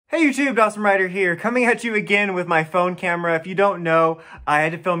Hey YouTube, Awesome Rider here, coming at you again with my phone camera. If you don't know, I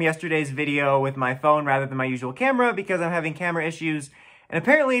had to film yesterday's video with my phone rather than my usual camera because I'm having camera issues. And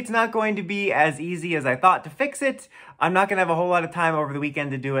apparently it's not going to be as easy as I thought to fix it. I'm not going to have a whole lot of time over the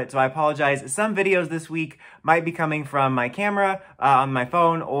weekend to do it, so I apologize. Some videos this week might be coming from my camera on my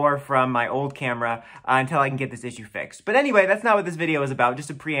phone or from my old camera until I can get this issue fixed. But anyway, that's not what this video is about, just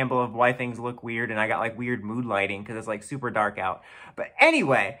a preamble of why things look weird, and I got like weird mood lighting because it's like super dark out. But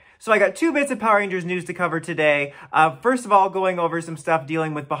anyway, so I got 2 bits of Power Rangers news to cover today. First of all, going over some stuff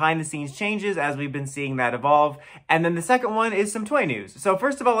dealing with behind the scenes changes as we've been seeing that evolve. And then the second one is some toy news. So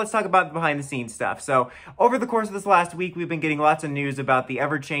first of all, let's talk about the behind the scenes stuff. So over the course of this last week, we've been getting lots of news about the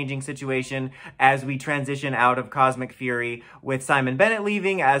ever-changing situation as we transition out of Cosmic Fury, with Simon Bennett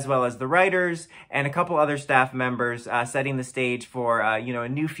leaving, as well as the writers and a couple other staff members setting the stage for a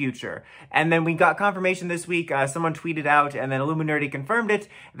new future. And then we got confirmation this week, someone tweeted out, and then Illuminati confirmed it,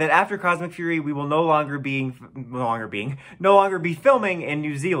 that after Cosmic Fury, we will no longer be filming in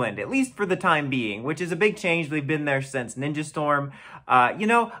New Zealand, at least for the time being, which is a big change. They've been there since Ninja Storm.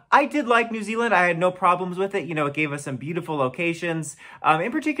 I did like New Zealand. I had no problems with it. It gave us some beautiful locations.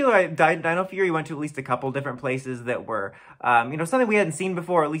 In particular, Dino Fury went to at least a couple different places that were, something we hadn't seen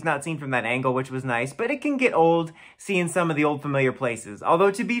before, or at least not seen from that angle, which was nice. But it can get old seeing some of the old familiar places.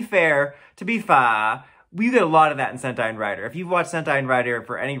 Although, to be fair, we get a lot of that in Sentai and Rider. If you've watched Sentai and Rider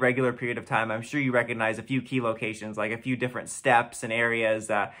for any regular period of time, I'm sure you recognize a few key locations, like a few different steps and areas.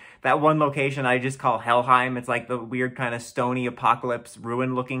 That one location I just call Helheim. It's like the weird kind of stony apocalypse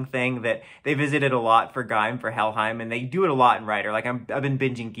ruin-looking thing that they visited a lot for Gaim, for Helheim, and they do it a lot in Rider. Like, I've been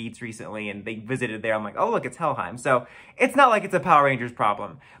binging Geats recently, and they visited there. I'm like, oh, look, it's Helheim. So it's not like it's a Power Rangers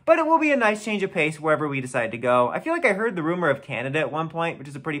problem. But it will be a nice change of pace wherever we decide to go. I feel like I heard the rumor of Canada at one point, which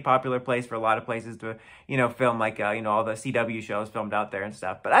is a pretty popular place for a lot of places to, film, like, all the CW shows filmed out there and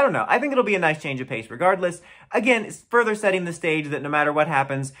stuff. But I don't know. I think it'll be a nice change of pace regardless. Again, it's further setting the stage that no matter what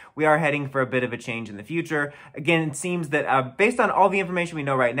happens, we are heading for a bit of a change in the future. Again, it seems that based on all the information we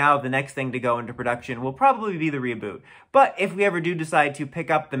know right now, the next thing to go into production will probably be the reboot. But if we ever do decide to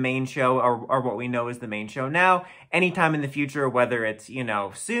pick up the main show, or what we know is the main show now, anytime in the future, whether it's,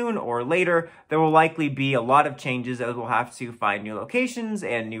 soon or later, there will likely be a lot of changes as we'll have to find new locations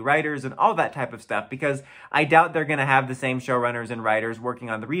and new writers and all that type of stuff, because I doubt they're going to have the same showrunners and writers working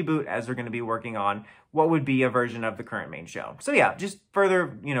on the reboot as they're going to be working on what would be a version of the current main show. So yeah, just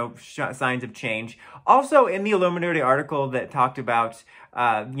further, signs of change. Also, in the Illuminati article that talked about,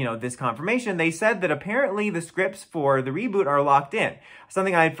 this confirmation, they said that apparently the scripts for the reboot are locked in.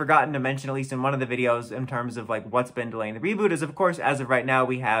 Something I had forgotten to mention, at least in one of the videos, in terms of like what's been delaying the reboot is, of course, as of right now,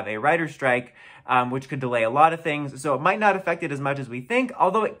 we have a writer's strike, which could delay a lot of things. So it might not affect it as much as we think,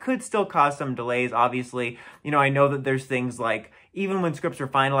 although it could still cause some delays, obviously. I know that there's things like, even when scripts are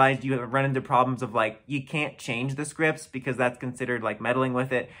finalized, you run into problems of like, you can't change the scripts because that's considered like meddling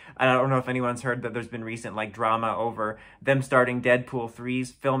with it. I don't know if anyone's heard that there's been recent like drama over them starting Deadpool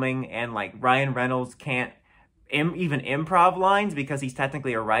 3's filming, and like Ryan Reynolds can't even improv lines because he's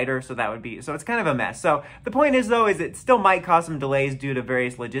technically a writer, so it's kind of a mess. So the point is, though, is it still might cause some delays due to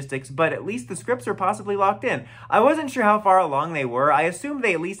various logistics, but at least the scripts are possibly locked in. I wasn't sure how far along they were. I assumed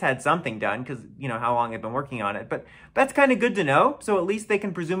they at least had something done because, how long they've been working on it, but that's kind of good to know. So at least they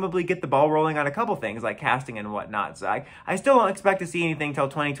can presumably get the ball rolling on a couple things like casting and whatnot. So I still don't expect to see anything till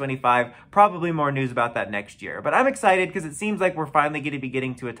 2025, probably more news about that next year. But I'm excited because it seems like we're finally going to be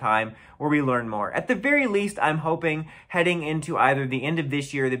getting to a time where we learn more. At the very least, I'm hoping heading into either the end of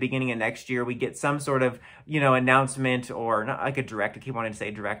this year or the beginning of next year, we get some sort of, announcement, or not like a direct, I keep wanting to say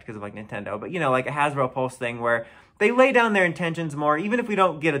direct because of like Nintendo, but like a Hasbro Pulse thing where they lay down their intentions more. Even if we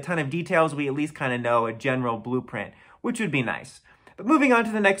don't get a ton of details, we at least kind of know a general blueprint, which would be nice. But moving on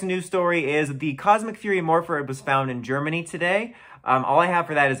to the next news story is the Cosmic Fury Morpher was found in Germany today. All I have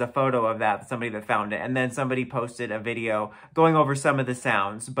for that is a photo of that, somebody that found it, and then somebody posted a video going over some of the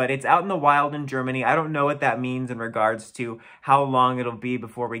sounds. But it's out in the wild in Germany. I don't know what that means in regards to how long it'll be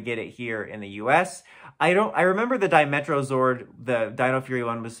before we get it here in the US. I remember the Dimetro Zord, the Dino Fury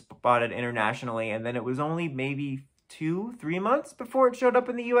one, was spotted internationally, and then it was only maybe 2-3 months before it showed up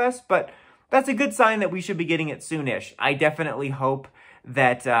in the US, but that's a good sign that we should be getting it soonish. I definitely hope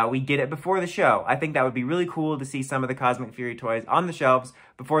that we get it before the show. I think that would be really cool to see some of the Cosmic Fury toys on the shelves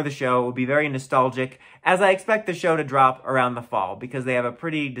before the show. It would be very nostalgic, as I expect the show to drop around the fall, because they have a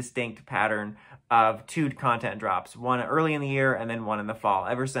pretty distinct pattern of 2 content drops, one early in the year and then one in the fall,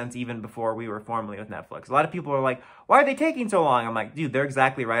 ever since even before we were formally with Netflix. A lot of people are like, why are they taking so long? I'm like, dude, they're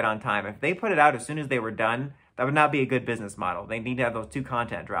exactly right on time. If they put it out as soon as they were done, that would not be a good business model. They need to have those 2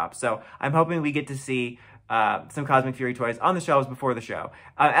 content drops. So I'm hoping we get to see some Cosmic Fury toys on the shelves before the show.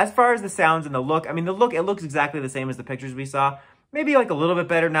 As far as the sounds and the look, I mean, it looks exactly the same as the pictures we saw. Maybe like a little bit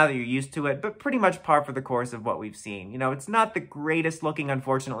better now that you're used to it, but pretty much par for the course of what we've seen. You know, it's not the greatest looking,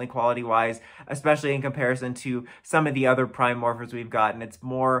 unfortunately, quality-wise, especially in comparison to some of the other Prime Morphers we've gotten. It's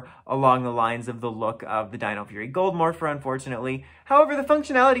more along the lines of the look of the Dino Fury Gold Morpher, unfortunately. However, the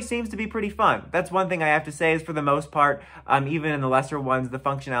functionality seems to be pretty fun. That's one thing I have to say is for the most part, even in the lesser ones, the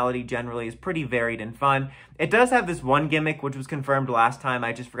functionality generally is pretty varied and fun. It does have this one gimmick, which was confirmed last time,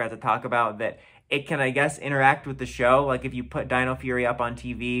 I just forgot to talk about, that it can, I guess, interact with the show. Like if you put Dino Fury up on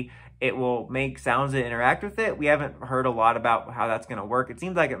TV, it will make sounds that interact with it. We haven't heard a lot about how that's going to work. It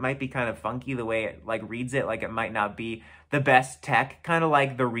seems like it might be kind of funky the way it like reads it. Like it might not be the best tech, kind of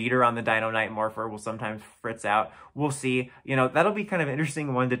like the reader on the Dino Knight Morpher will sometimes fritz out. We'll see. You know, that'll be kind of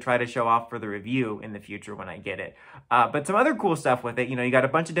interesting one to try to show off for the review in the future when I get it. But some other cool stuff with it, you know, you got a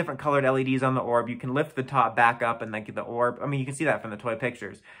bunch of different colored LEDs on the orb. You can lift the top back up and like the orb. I mean, you can see that from the toy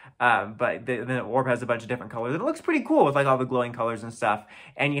pictures. But the orb has a bunch of different colors. It looks pretty cool with like all the glowing colors and stuff.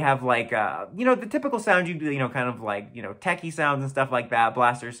 And you have like, you know, the typical sounds you do, you know, kind of like, you know, techie sounds and stuff like that,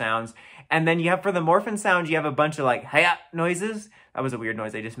 blaster sounds. And then you have, for the Morphin sounds, you have a bunch of like, hi-ya noises. That was a weird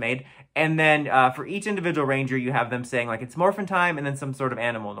noise I just made. And then for each individual ranger, you have them saying like, it's Morphin time, and then some sort of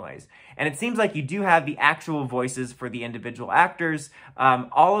animal noise. And it seems like you do have the actual voices for the individual actors.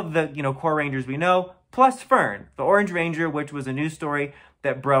 All of the, you know, core rangers we know, plus Fern, the Orange Ranger, which was a news story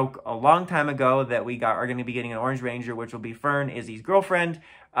that broke a long time ago that we are going to be getting an Orange Ranger, which will be Fern, Izzy's girlfriend.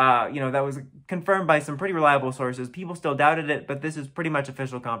 You know, that was confirmed by some pretty reliable sources. People still doubted it, but this is pretty much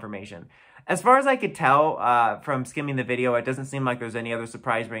official confirmation. As far as I could tell from skimming the video, it doesn't seem like there's any other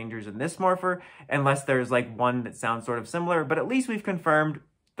surprise rangers in this Morpher, unless there's like one that sounds sort of similar, but at least we've confirmed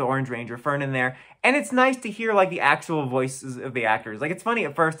the Orange Ranger Fern in there. And it's nice to hear like the actual voices of the actors. Like it's funny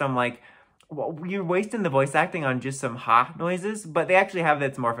at first, I'm like, well, you're wasting the voice acting on just some ha noises, but they actually have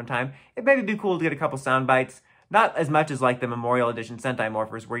that's Morphin time. It may be cool to get a couple sound bites. Not as much as like the Memorial Edition Sentai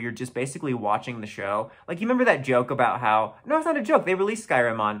Morphers where you're just basically watching the show. Like you remember that joke about how, no, it's not a joke. They released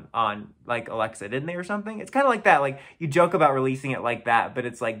Skyrim on like Alexa, didn't they, or something? It's kind of like that. Like you joke about releasing it like that, but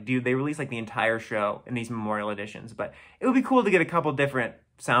it's like, dude, they released like the entire show in these Memorial Editions. But it would be cool to get a couple different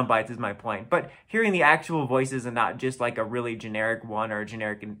sound bites is my point. But hearing the actual voices and not just like a really generic one or a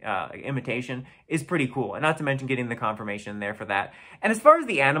generic imitation is pretty cool. And not to mention getting the confirmation there for that. And as far as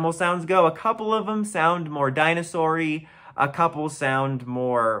the animal sounds go, a couple of them sound more dinosaur-y. A couple sound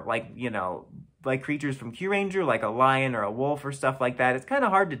more like, you know, like creatures from Q-Ranger, like a lion or a wolf or stuff like that. It's kind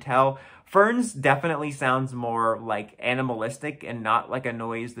of hard to tell. Fern's definitely sounds more like animalistic and not like a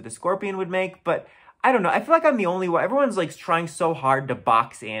noise that a scorpion would make, but I don't know. I feel like I'm the only one. Everyone's like trying so hard to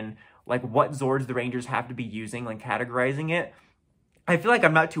box in like what Zords the Rangers have to be using, like categorizing it. I feel like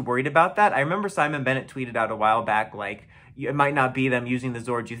I'm not too worried about that. I remember Simon Bennett tweeted out a while back, like, it might not be them using the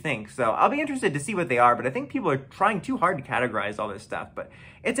Zords you think. So I'll be interested to see what they are, but I think people are trying too hard to categorize all this stuff. But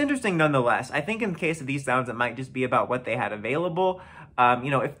it's interesting nonetheless. I think in the case of these sounds, it might just be about what they had available.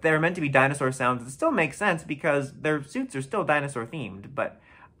 You know, if they're meant to be dinosaur sounds, it still makes sense because their suits are still dinosaur themed, but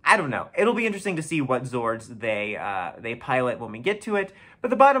I don't know. It'll be interesting to see what Zords they pilot when we get to it. But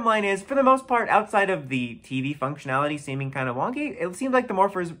the bottom line is, for the most part, outside of the TV functionality seeming kind of wonky, it seems like the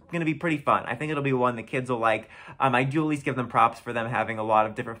Morpher is going to be pretty fun. I think it'll be one the kids will like. I do at least give them props for them having a lot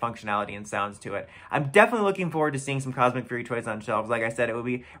of different functionality and sounds to it. I'm definitely looking forward to seeing some Cosmic Fury toys on shelves. Like I said, it would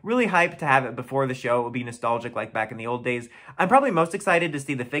be really hyped to have it before the show. It would be nostalgic like back in the old days. I'm probably most excited to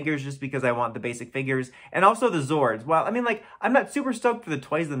see the figures just because I want the basic figures. And also the Zords. Well, I mean, like, I'm not super stoked for the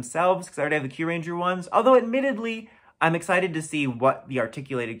toys themselves because I already have the Q-Ranger ones. Although, admittedly, I'm excited to see what the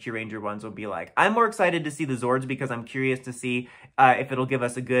articulated Q-Ranger ones will be like. I'm more excited to see the Zords because I'm curious to see if it'll give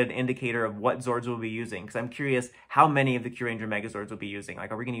us a good indicator of what Zords we'll be using. Because I'm curious how many of the Q-Ranger Megazords we'll be using.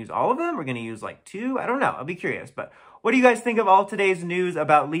 Like, are we going to use all of them? We're going to use like 2? I don't know. I'll be curious. But what do you guys think of all today's news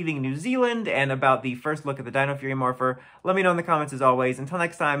about leaving New Zealand and about the first look at the Dino Fury Morpher? Let me know in the comments as always. Until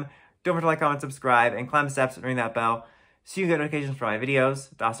next time, don't forget to like, comment, subscribe, and climb the steps and ring that bell so you can get notifications for my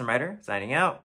videos. Dawson Ryder, signing out.